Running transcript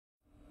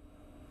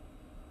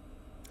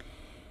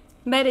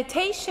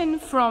Meditation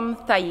from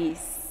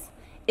Thaïs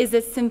is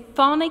a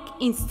symphonic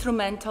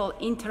instrumental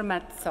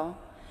intermezzo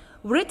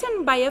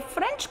written by a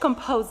French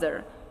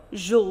composer,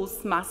 Jules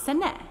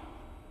Massenet.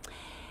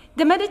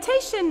 The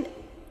meditation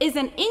is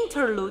an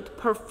interlude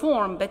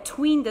performed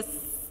between the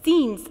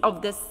scenes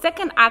of the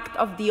second act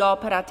of the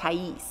opera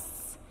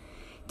Thaïs.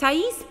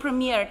 Thaïs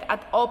premiered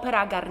at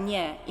Opéra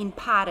Garnier in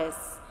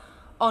Paris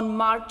on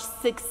March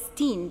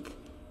 16,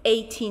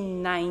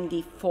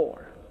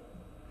 1894.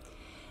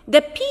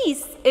 The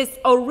piece is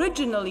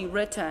originally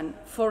written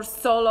for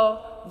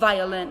solo,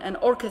 violin, and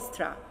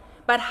orchestra,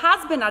 but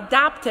has been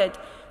adapted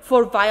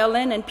for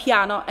violin and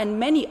piano and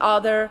many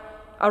other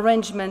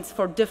arrangements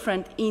for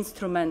different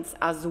instruments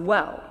as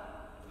well.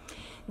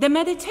 The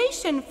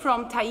meditation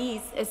from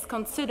Thaïs is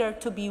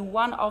considered to be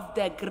one of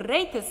the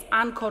greatest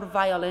encore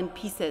violin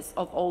pieces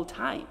of all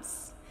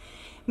times.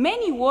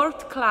 Many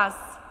world-class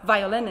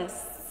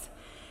violinists,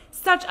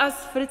 such as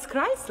Fritz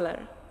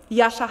Kreisler,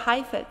 Jascha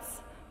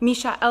Heifetz,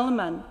 Mischa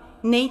Elman,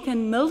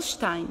 Nathan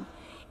Milstein,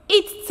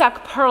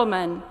 Itzhak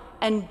Perlman,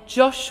 and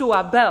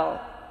Joshua Bell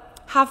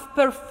have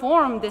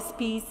performed this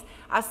piece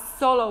as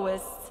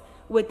soloists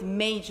with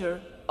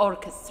major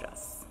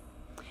orchestras.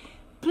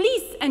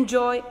 Please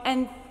enjoy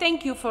and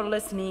thank you for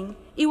listening.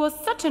 It was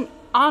such an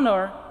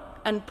honor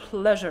and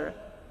pleasure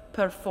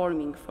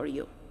performing for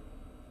you.